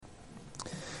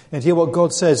And hear what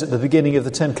God says at the beginning of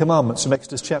the Ten Commandments from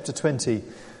Exodus chapter 20,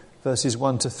 verses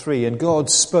 1 to 3. And God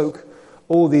spoke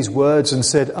all these words and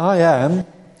said, I am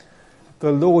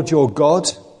the Lord your God,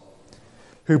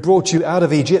 who brought you out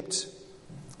of Egypt,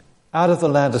 out of the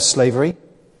land of slavery.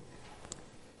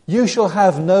 You shall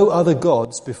have no other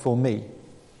gods before me.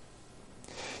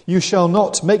 You shall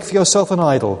not make for yourself an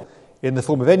idol in the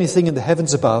form of anything in the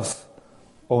heavens above,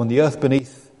 or on the earth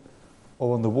beneath,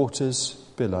 or on the waters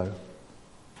below.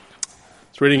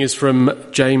 This reading is from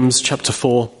James chapter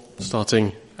 4,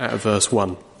 starting at verse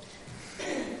 1.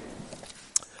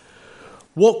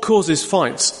 What causes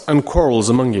fights and quarrels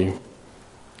among you?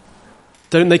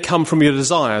 Don't they come from your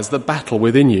desires that battle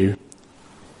within you?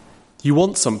 You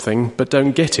want something, but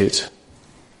don't get it.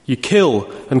 You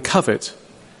kill and covet,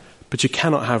 but you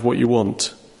cannot have what you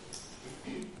want.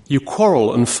 You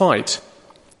quarrel and fight.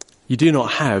 You do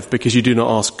not have because you do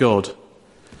not ask God.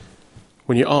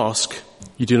 When you ask,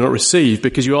 you do not receive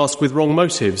because you ask with wrong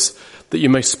motives, that you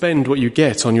may spend what you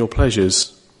get on your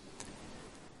pleasures.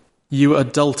 You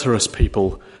adulterous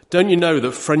people, don't you know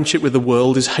that friendship with the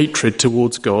world is hatred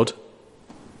towards God?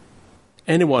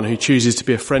 Anyone who chooses to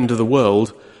be a friend of the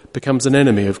world becomes an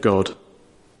enemy of God.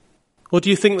 Or do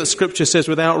you think that Scripture says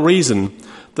without reason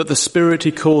that the Spirit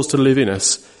he caused to live in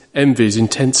us envies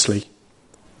intensely?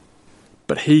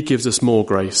 But he gives us more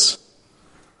grace.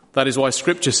 That is why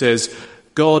Scripture says,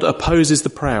 God opposes the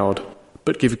proud,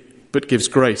 but gives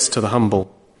grace to the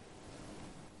humble.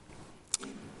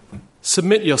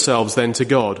 Submit yourselves then to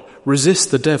God.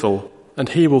 Resist the devil, and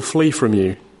he will flee from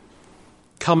you.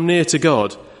 Come near to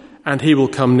God, and he will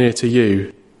come near to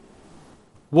you.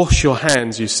 Wash your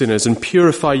hands, you sinners, and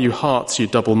purify you hearts, you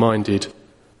double-minded.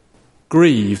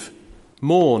 Grieve,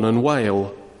 mourn and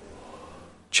wail.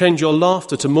 Change your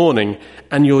laughter to mourning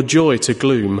and your joy to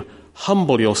gloom.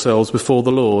 Humble yourselves before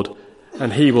the Lord,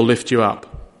 and he will lift you up.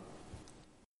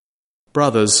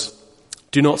 Brothers,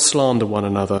 do not slander one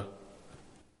another.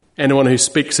 Anyone who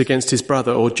speaks against his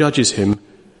brother or judges him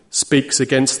speaks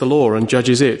against the law and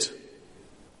judges it.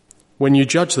 When you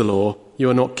judge the law, you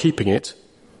are not keeping it,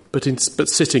 but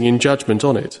sitting in judgment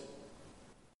on it.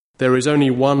 There is only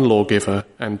one lawgiver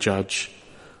and judge,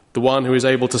 the one who is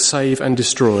able to save and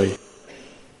destroy.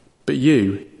 But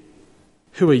you,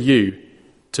 who are you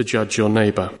to judge your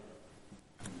neighbour?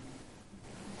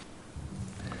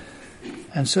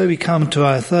 And so we come to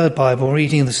our third Bible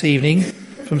reading this evening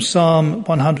from Psalm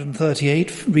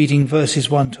 138, reading verses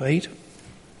 1 to 8.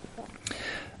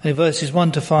 And in verses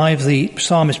 1 to 5, the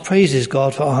psalmist praises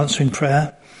God for answering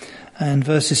prayer, and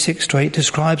verses 6 to 8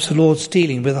 describes the Lord's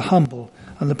dealing with the humble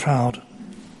and the proud.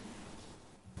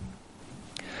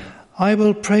 I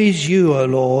will praise you, O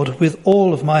Lord, with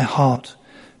all of my heart.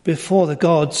 Before the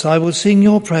gods I will sing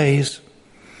your praise.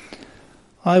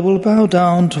 I will bow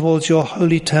down towards your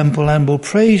holy temple and will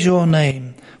praise your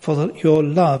name for your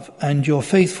love and your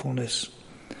faithfulness.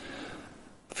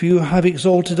 For you have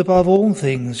exalted above all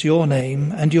things your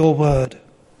name and your word.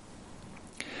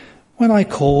 When I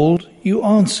called, you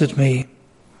answered me.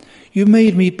 You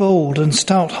made me bold and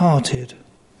stout-hearted.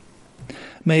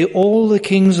 May all the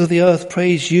kings of the earth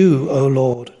praise you, O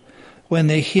Lord, when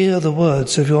they hear the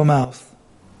words of your mouth.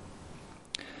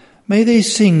 May they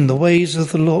sing the ways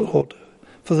of the Lord,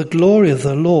 for the glory of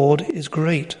the Lord is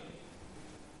great.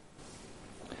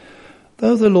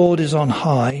 Though the Lord is on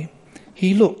high,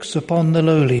 he looks upon the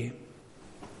lowly,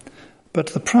 but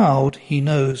the proud he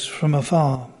knows from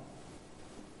afar.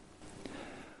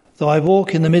 Though I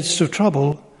walk in the midst of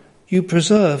trouble, you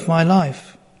preserve my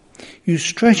life. You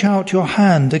stretch out your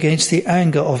hand against the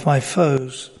anger of my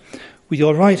foes. With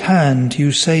your right hand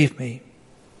you save me.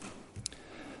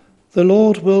 The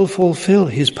Lord will fulfill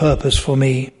his purpose for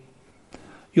me.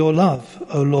 Your love,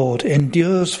 O Lord,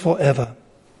 endures forever.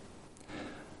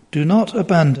 Do not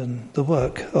abandon the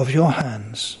work of your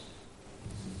hands.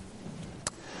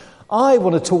 I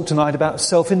want to talk tonight about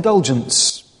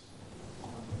self-indulgence.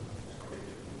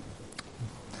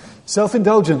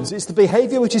 Self-indulgence is the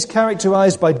behaviour which is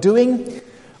characterised by doing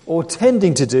or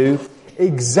tending to do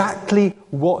exactly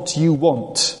what you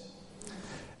want,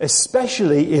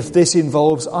 especially if this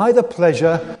involves either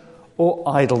pleasure or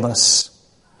idleness.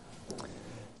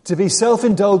 To be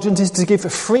self-indulgent is to give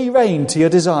free rein to your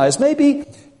desires, maybe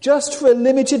just for a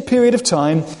limited period of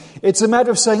time. It's a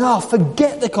matter of saying,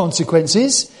 forget the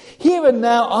consequences. Here and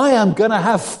now I am going to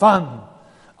have fun.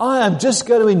 I am just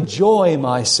going to enjoy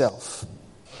myself.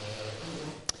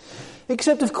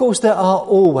 Except, of course, there are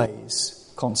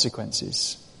always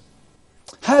consequences.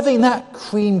 Having that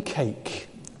cream cake,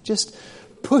 just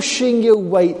pushing your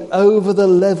weight over the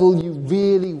level you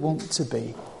really want to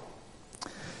be.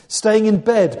 Staying in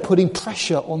bed, putting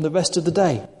pressure on the rest of the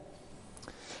day.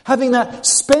 Having that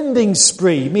spending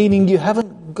spree, meaning you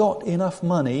haven't got enough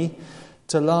money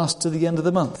to last to the end of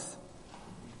the month.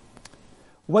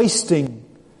 Wasting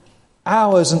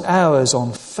hours and hours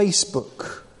on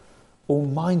Facebook or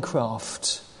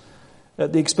Minecraft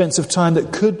at the expense of time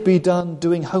that could be done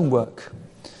doing homework,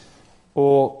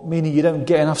 or meaning you don't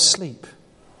get enough sleep.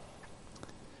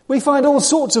 We find all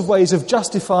sorts of ways of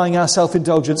justifying our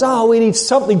self-indulgence. We need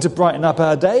something to brighten up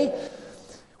our day.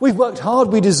 We've worked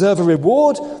hard, we deserve a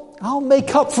reward. I'll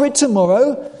make up for it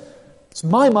tomorrow. It's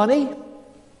my money,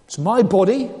 it's my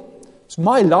body, it's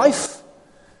my life.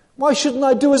 Why shouldn't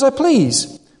I do as I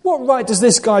please? What right does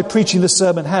this guy preaching the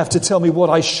sermon have to tell me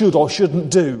what I should or shouldn't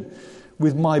do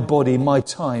with my body, my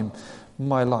time,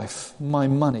 my life, my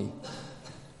money?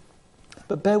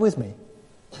 But bear with me.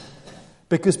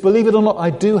 Because believe it or not,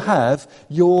 I do have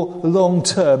your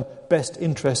long-term best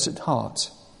interests at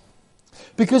heart.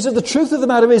 Because the truth of the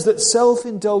matter is that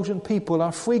self-indulgent people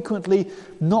are frequently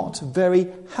not very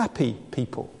happy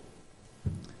people.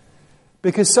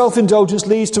 Because self-indulgence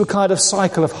leads to a kind of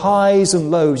cycle of highs and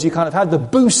lows. You kind of have the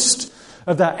boost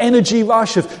of that energy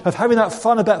rush of having that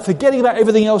fun about forgetting about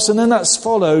everything else, and then that's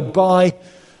followed by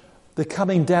the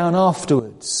coming down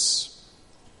afterwards.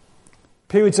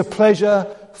 Periods of pleasure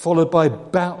followed by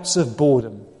bouts of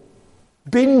boredom.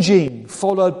 Binging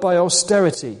followed by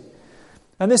austerity.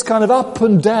 And this kind of up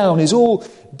and down is all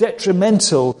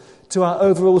detrimental to our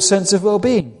overall sense of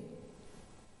well-being.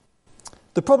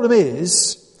 The problem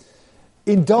is,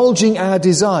 indulging our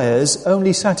desires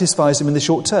only satisfies them in the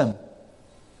short term.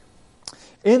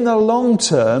 In the long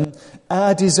term,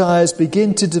 our desires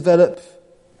begin to develop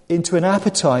into an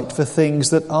appetite for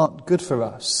things that aren't good for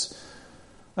us.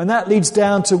 And that leads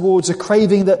down towards a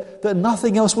craving that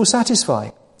nothing else will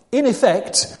satisfy. In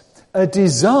effect, a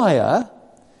desire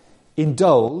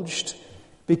indulged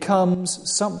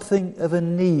becomes something of a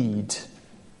need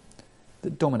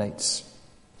that dominates.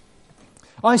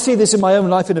 I see this in my own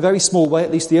life in a very small way,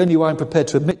 at least the only way I'm prepared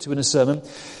to admit to in a sermon,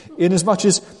 in as much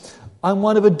as I'm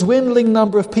one of a dwindling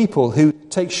number of people who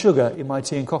take sugar in my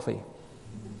tea and coffee.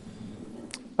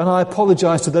 And I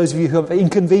apologise to those of you who have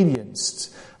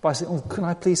inconvenienced by saying, can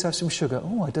I please have some sugar?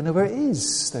 I don't know where it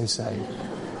is, they say.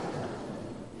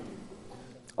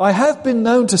 I have been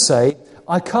known to say,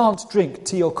 I can't drink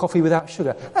tea or coffee without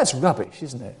sugar. That's rubbish,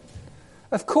 isn't it?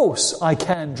 Of course I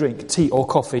can drink tea or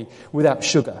coffee without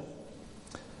sugar.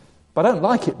 But I don't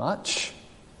like it much.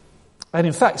 And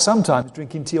in fact, sometimes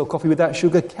drinking tea or coffee without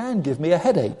sugar can give me a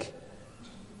headache.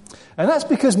 And that's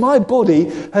because my body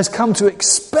has come to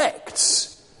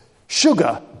expect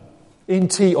sugar in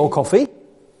tea or coffee.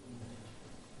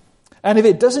 And if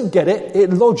it doesn't get it,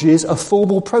 it lodges a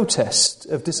formal protest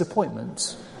of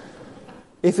disappointment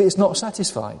if it's not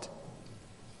satisfied.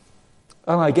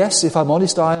 And I guess, if I'm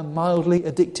honest, I am mildly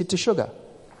addicted to sugar.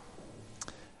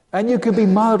 And you can be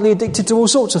mildly addicted to all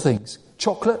sorts of things.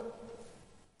 Chocolate,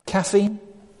 caffeine.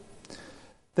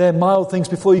 They're mild things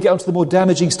before you get onto the more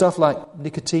damaging stuff like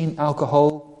nicotine,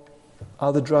 alcohol,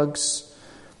 other drugs.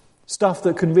 Stuff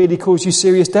that can really cause you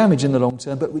serious damage in the long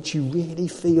term, but which you really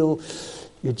feel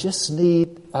you just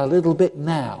need a little bit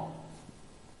now.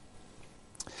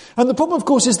 And the problem, of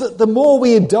course, is that the more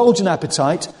we indulge in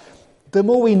appetite, the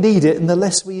more we need it and the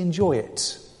less we enjoy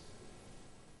it.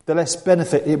 The less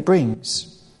benefit it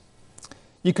brings.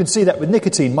 You can see that with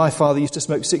nicotine. My father used to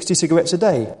smoke 60 cigarettes a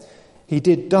day. He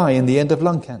did die in the end of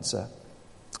lung cancer.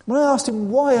 When I asked him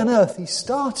why on earth he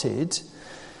started,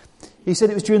 he said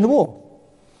it was during the war.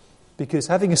 Because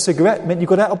having a cigarette meant you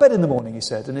got out of bed in the morning, he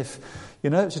said. And if,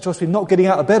 it's a choice between not getting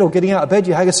out of bed or getting out of bed,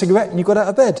 you had a cigarette and you got out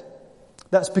of bed.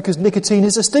 That's because nicotine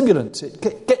is a stimulant.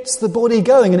 It gets the body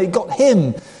going, and it got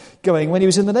him going when he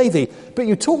was in the Navy. But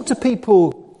you talk to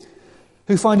people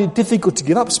who find it difficult to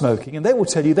give up smoking, and they will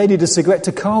tell you they need a cigarette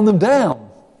to calm them down.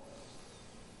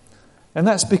 And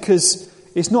that's because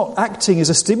it's not acting as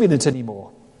a stimulant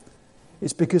anymore.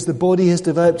 It's because the body has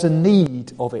developed a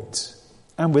need of it.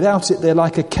 And without it, they're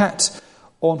like a cat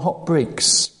on hot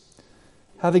bricks.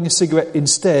 Having a cigarette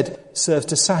instead serves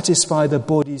to satisfy the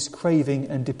body's craving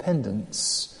and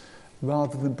dependence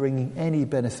rather than bringing any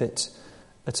benefit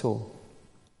at all.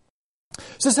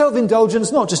 So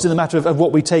self-indulgence, not just in the matter of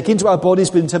what we take into our bodies,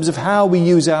 but in terms of how we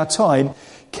use our time,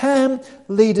 can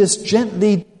lead us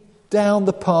gently down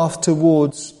the path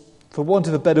towards, for want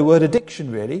of a better word,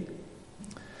 addiction, really.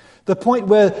 The point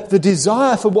where the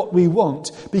desire for what we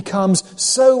want becomes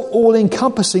so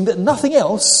all-encompassing that nothing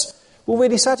else will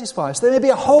really satisfy us. There may be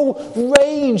a whole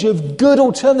range of good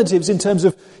alternatives in terms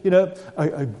of,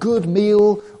 a good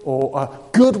meal or a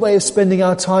good way of spending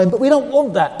our time, but we don't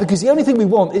want that because the only thing we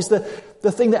want is the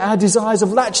thing that our desires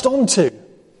have latched onto.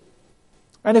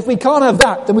 And if we can't have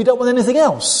that, then we don't want anything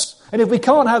else. And if we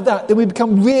can't have that, then we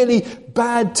become really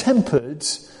bad-tempered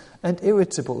and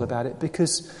irritable about it,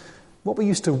 because what we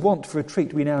used to want for a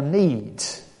treat, we now need.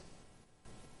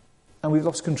 And we've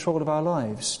lost control of our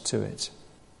lives to it.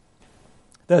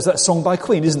 There's that song by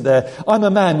Queen, isn't there? I'm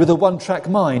a man with a one-track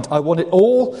mind. I want it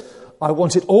all, I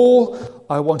want it all,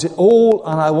 I want it all,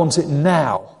 and I want it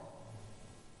now.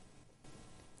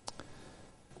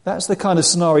 That's the kind of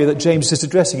scenario that James is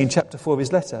addressing in chapter 4 of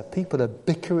his letter. People are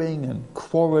bickering and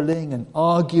quarrelling and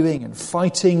arguing and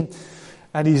fighting.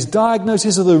 And his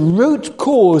diagnosis of the root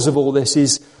cause of all this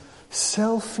is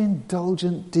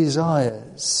self-indulgent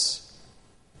desires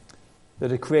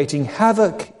that are creating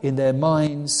havoc in their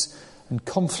minds and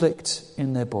conflict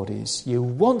in their bodies. You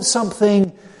want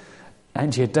something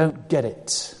and you don't get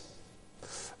it.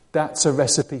 That's a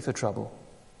recipe for trouble.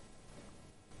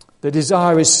 The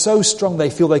desire is so strong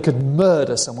they feel they could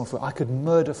murder someone for it. I could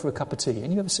murder for a cup of tea.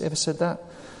 And you ever said that?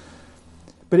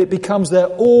 But it becomes their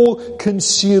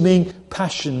all-consuming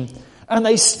passion, and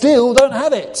they still don't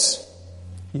have it.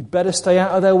 You better stay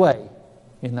out of their way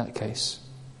in that case.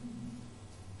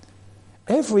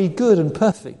 Every good and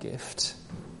perfect gift,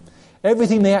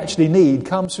 everything they actually need,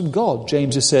 comes from God,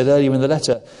 James has said earlier in the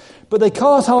letter. But they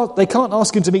can't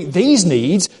ask him to meet these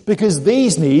needs, because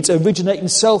these needs originate in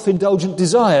self-indulgent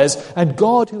desires, and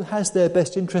God, who has their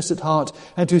best interest at heart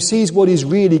and who sees what is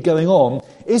really going on,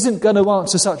 isn't going to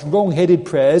answer such wrong-headed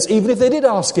prayers, even if they did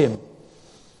ask him.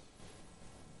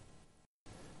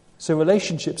 So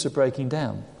relationships are breaking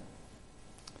down,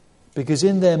 because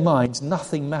in their minds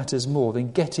nothing matters more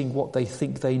than getting what they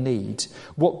think they need,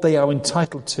 what they are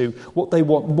entitled to, what they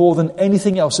want more than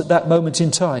anything else at that moment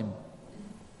in time.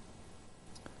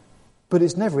 But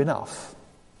it's never enough,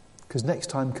 because next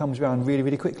time comes around really,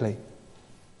 really quickly.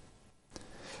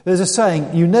 There's a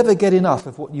saying, you never get enough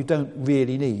of what you don't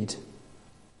really need.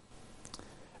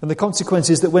 And the consequence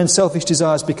is that when selfish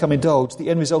desires become indulged, the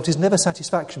end result is never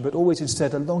satisfaction, but always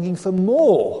instead a longing for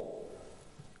more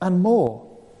and more.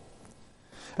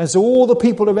 And so all the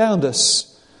people around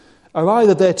us are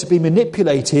either there to be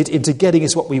manipulated into getting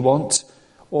us what we want,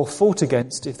 or fought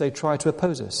against if they try to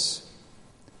oppose us.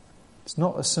 It's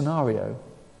not a scenario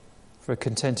for a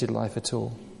contented life at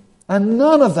all. And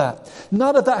none of that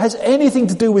has anything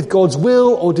to do with God's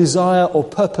will or desire or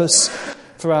purpose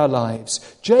for our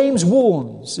lives. James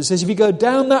warns. It says if you go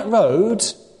down that road,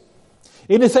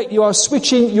 in effect you are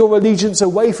switching your allegiance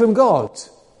away from God.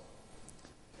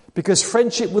 Because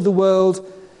friendship with the world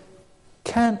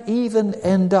can even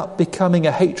end up becoming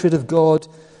a hatred of God,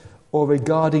 or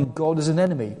regarding God as an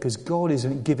enemy, because God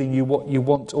isn't giving you what you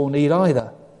want or need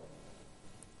either.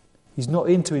 He's not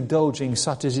into indulging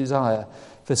such a desire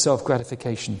for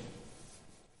self-gratification.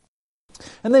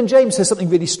 And then James says something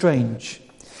really strange.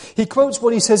 He quotes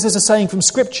what he says as a saying from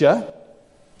Scripture: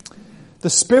 the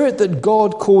spirit that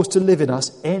God caused to live in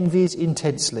us envies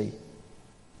intensely.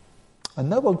 And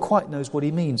no one quite knows what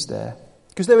he means there.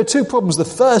 Because there are two problems. The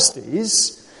first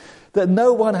is that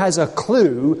no one has a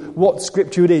clue what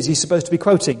Scripture it is he's supposed to be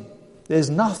quoting. There's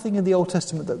nothing in the Old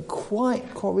Testament that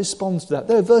quite corresponds to that.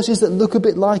 There are verses that look a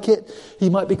bit like it. He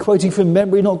might be quoting from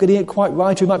memory, not getting it quite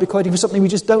right, or he might be quoting from something we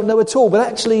just don't know at all. But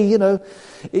actually,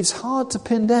 it's hard to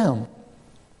pin down.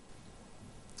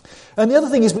 And the other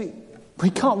thing is we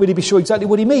can't really be sure exactly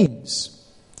what he means.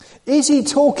 Is he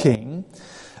talking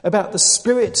about the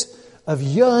spirit of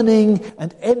yearning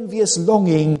and envious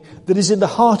longing that is in the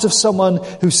heart of someone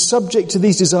who's subject to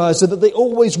these desires, so that they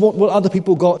always want what other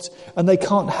people got and they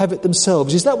can't have it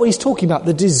themselves? Is that what he's talking about?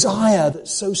 The desire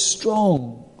that's so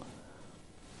strong?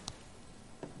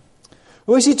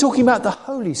 Or is he talking about the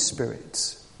Holy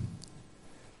Spirit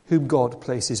whom God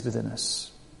places within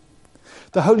us?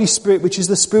 The Holy Spirit, which is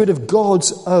the Spirit of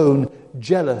God's own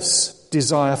jealous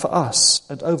desire for us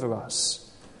and over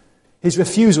us. His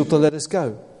refusal to let us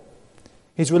go.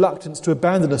 His reluctance to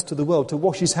abandon us to the world, to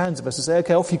wash his hands of us and say,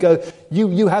 okay, off you go.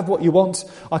 You have what you want.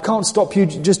 I can't stop you.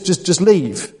 Just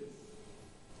leave.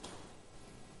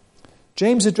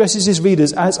 James addresses his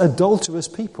readers as adulterous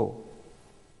people.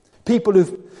 People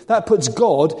that puts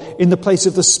God in the place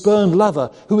of the spurned lover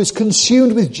who is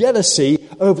consumed with jealousy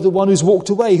over the one who's walked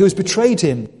away, who has betrayed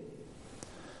him.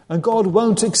 And God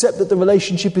won't accept that the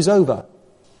relationship is over.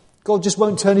 God just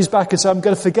won't turn his back and say, I'm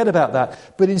going to forget about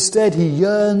that. But instead he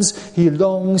yearns, he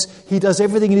longs, he does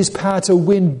everything in his power to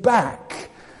win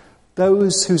back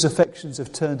those whose affections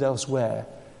have turned elsewhere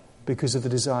because of the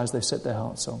desires they've set their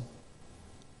hearts on.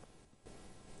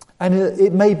 And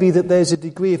it may be that there's a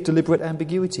degree of deliberate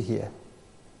ambiguity here.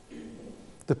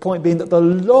 The point being that the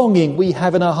longing we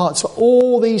have in our hearts for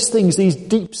all these things, these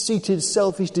deep-seated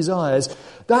selfish desires,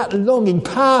 that longing,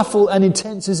 powerful and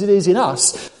intense as it is in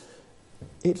us,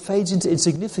 it fades into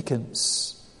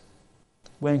insignificance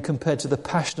when compared to the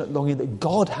passionate longing that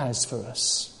God has for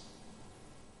us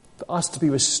to be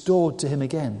restored to him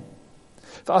again,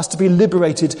 for us to be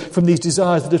liberated from these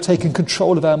desires that have taken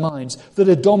control of our minds, that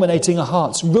are dominating our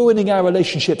hearts, ruining our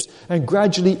relationships, and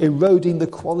gradually eroding the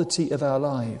quality of our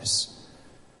lives.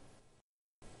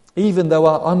 Even though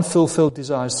our unfulfilled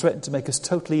desires threaten to make us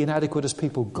totally inadequate as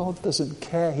people, God doesn't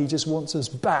care. He just wants us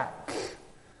back.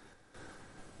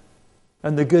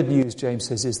 And the good news, James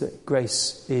says, is that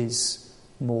grace is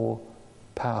more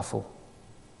powerful.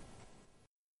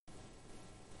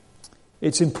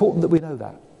 It's important that we know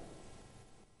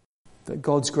that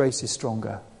God's grace is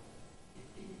stronger.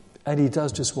 And he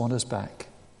does just want us back.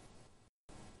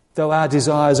 Though our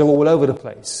desires are all over the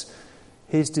place,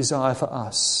 his desire for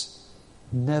us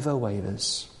never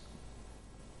wavers.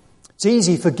 It's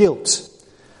easy for guilt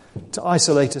to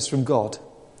isolate us from God,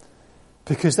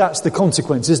 because that's the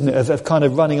consequence, isn't it, of kind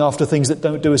of running after things that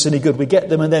don't do us any good. We get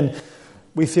them and then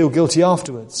we feel guilty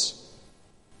afterwards.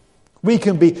 We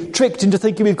can be tricked into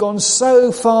thinking we've gone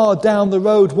so far down the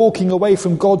road walking away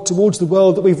from God towards the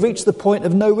world that we've reached the point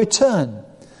of no return.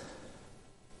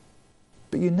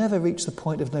 But you never reach the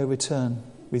point of no return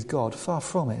with God. Far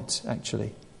from it,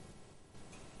 actually.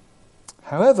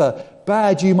 However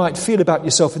bad you might feel about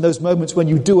yourself in those moments when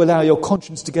you do allow your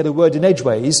conscience to get a word in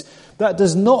edgeways, that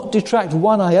does not detract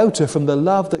one iota from the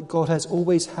love that God has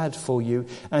always had for you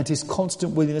and his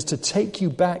constant willingness to take you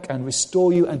back and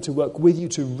restore you and to work with you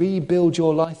to rebuild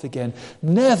your life again.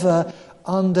 Never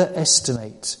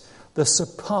underestimate the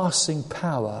surpassing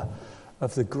power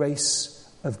of the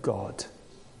grace of God.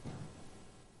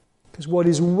 Because what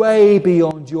is way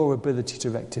beyond your ability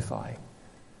to rectify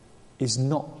is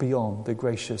not beyond the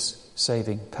gracious,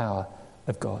 saving power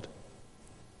of God.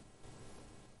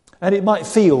 And it might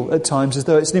feel at times as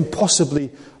though it's an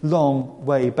impossibly long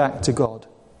way back to God.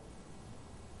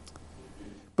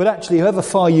 But actually, however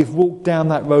far you've walked down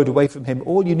that road away from him,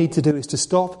 all you need to do is to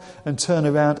stop and turn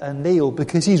around and kneel,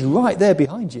 because he's right there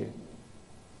behind you,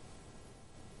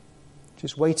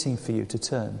 just waiting for you to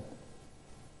turn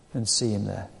and see him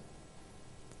there.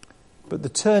 But the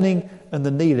turning and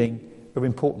the kneeling are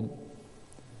important.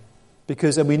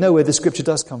 Because, and we know where the scripture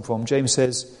does come from. James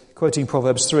says, quoting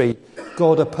Proverbs 3,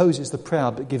 God opposes the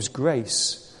proud but gives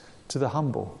grace to the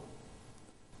humble.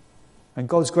 And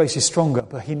God's grace is stronger,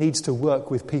 but he needs to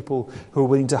work with people who are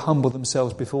willing to humble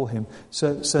themselves before him.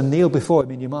 So kneel before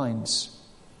him in your minds.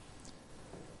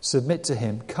 Submit to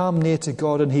him. Come near to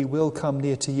God and he will come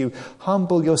near to you.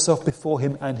 Humble yourself before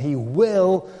him and he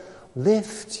will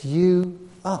lift you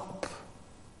up.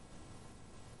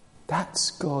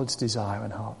 That's God's desire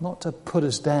and heart, not to put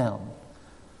us down,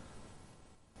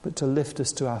 but to lift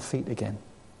us to our feet again.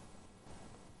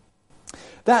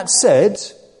 That said,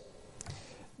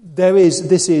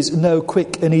 this is no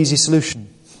quick and easy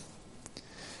solution.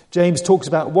 James talks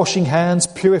about washing hands,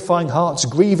 purifying hearts,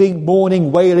 grieving,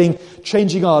 mourning, wailing,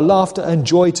 changing our laughter and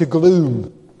joy to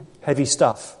gloom. Heavy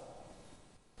stuff.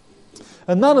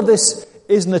 And none of this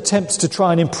is an attempt to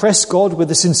try and impress God with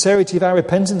the sincerity of our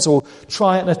repentance or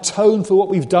try and atone for what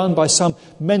we've done by some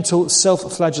mental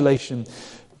self-flagellation.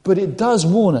 But it does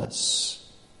warn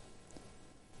us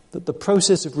that the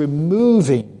process of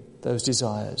removing those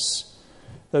desires,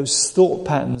 those thought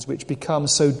patterns which become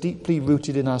so deeply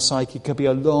rooted in our psyche, can be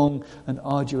a long and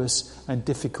arduous and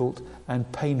difficult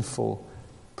and painful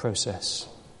process.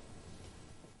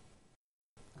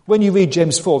 When you read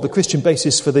James 4, the Christian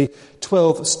basis for the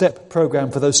 12-step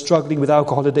program for those struggling with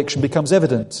alcohol addiction becomes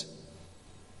evident.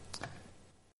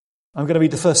 I'm going to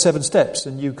read the first 7 steps,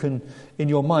 and you can, in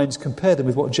your minds, compare them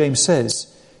with what James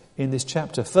says in this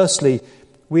chapter. Firstly,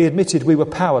 we admitted we were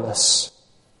powerless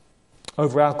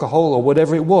over alcohol or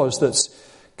whatever it was that's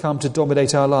come to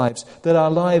dominate our lives, that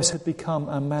our lives had become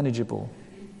unmanageable.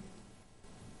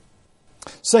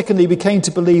 Secondly, we came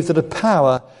to believe that a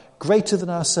power greater than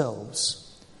ourselves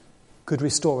could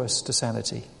restore us to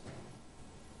sanity.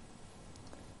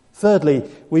 Thirdly,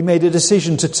 we made a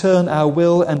decision to turn our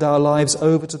will and our lives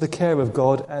over to the care of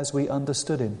God as we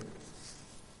understood him.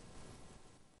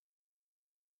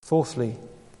 Fourthly,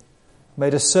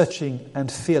 made a searching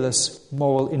and fearless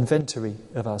moral inventory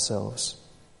of ourselves.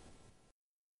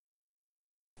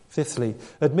 Fifthly,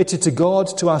 admitted to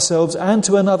God, to ourselves, and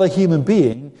to another human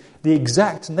being the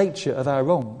exact nature of our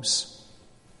wrongs.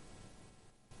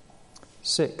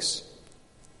 6,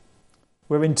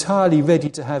 we're entirely ready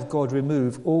to have God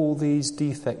remove all these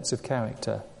defects of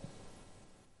character.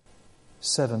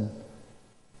 7,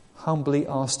 humbly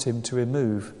asked him to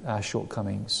remove our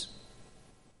shortcomings.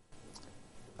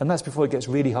 And that's before it gets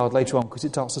really hard later on, because it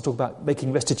starts to talk about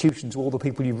making restitution to all the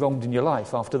people you've wronged in your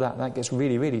life. After that, that gets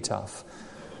really, really tough.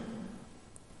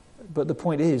 But the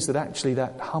point is that actually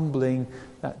that humbling,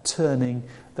 that turning,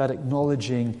 that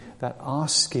acknowledging, that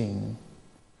asking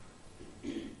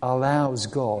allows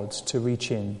God to reach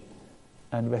in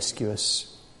and rescue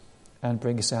us and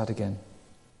bring us out again.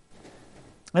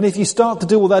 And if you start to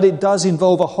do all that, it does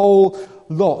involve a whole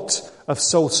lot of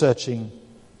soul searching.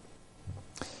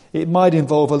 It might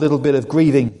involve a little bit of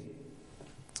grieving,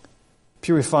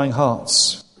 purifying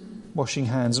hearts, washing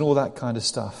hands, and all that kind of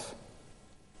stuff.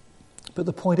 But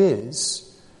the point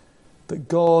is that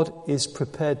God is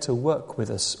prepared to work with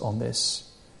us on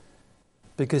this,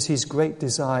 because his great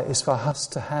desire is for us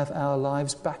to have our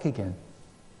lives back again.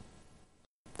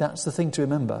 That's the thing to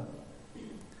remember.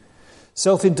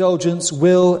 Self-indulgence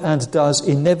will and does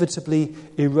inevitably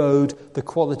erode the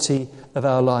quality of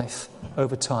our life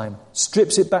over time.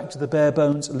 Strips it back to the bare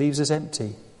bones, leaves us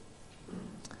empty.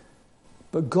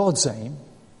 But God's aim,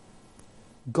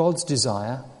 God's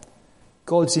desire,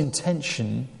 God's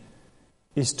intention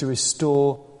is to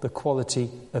restore the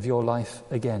quality of your life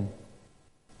again.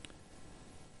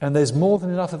 And there's more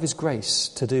than enough of his grace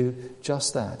to do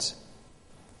just that.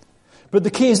 But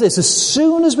the key is this: as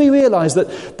soon as we realise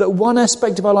that one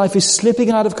aspect of our life is slipping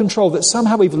out of control, that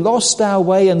somehow we've lost our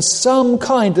way and some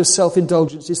kind of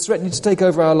self-indulgence is threatening to take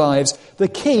over our lives, the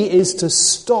key is to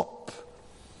stop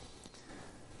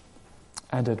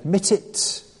and admit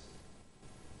it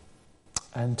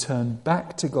and turn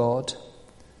back to God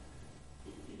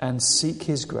and seek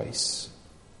his grace.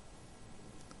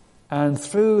 And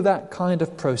through that kind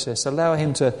of process, allow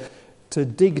him to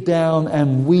dig down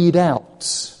and weed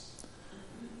out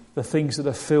the things that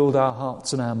have filled our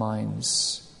hearts and our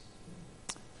minds,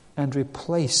 and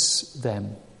replace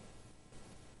them.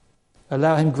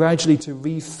 Allow him gradually to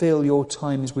refill your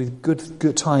times with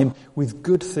good time with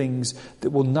good things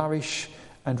that will nourish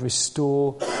and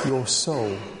restore your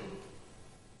soul.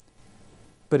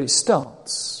 But it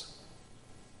starts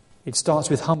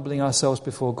with humbling ourselves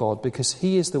before God, because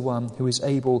he is the one who is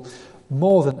able,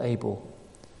 more than able,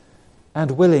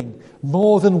 and willing,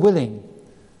 more than willing,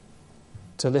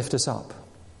 to lift us up.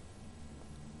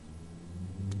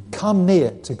 Come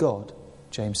near to God,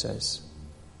 James says.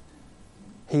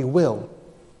 He will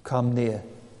come near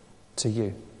to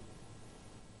you.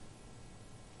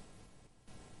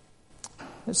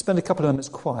 Let's spend a couple of moments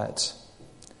quiet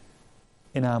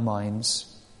in our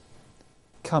minds,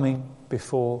 coming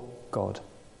before God.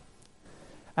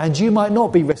 And you might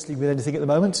not be wrestling with anything at the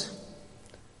moment.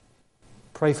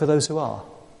 Pray for those who are.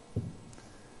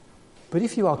 But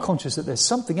if you are conscious that there's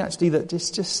something actually that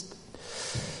just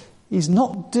is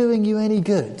not doing you any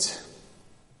good,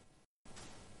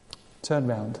 turn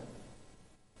round.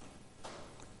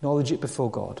 Acknowledge it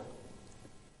before God.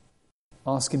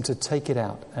 Ask him to take it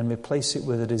out and replace it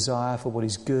with a desire for what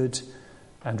is good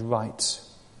and right,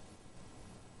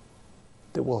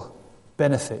 that will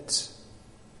benefit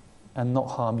and not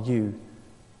harm you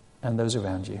and those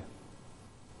around you.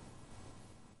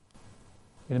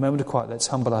 In a moment of quiet, let's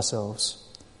humble ourselves,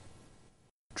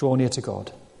 draw near to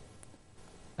God,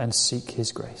 and seek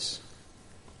his grace.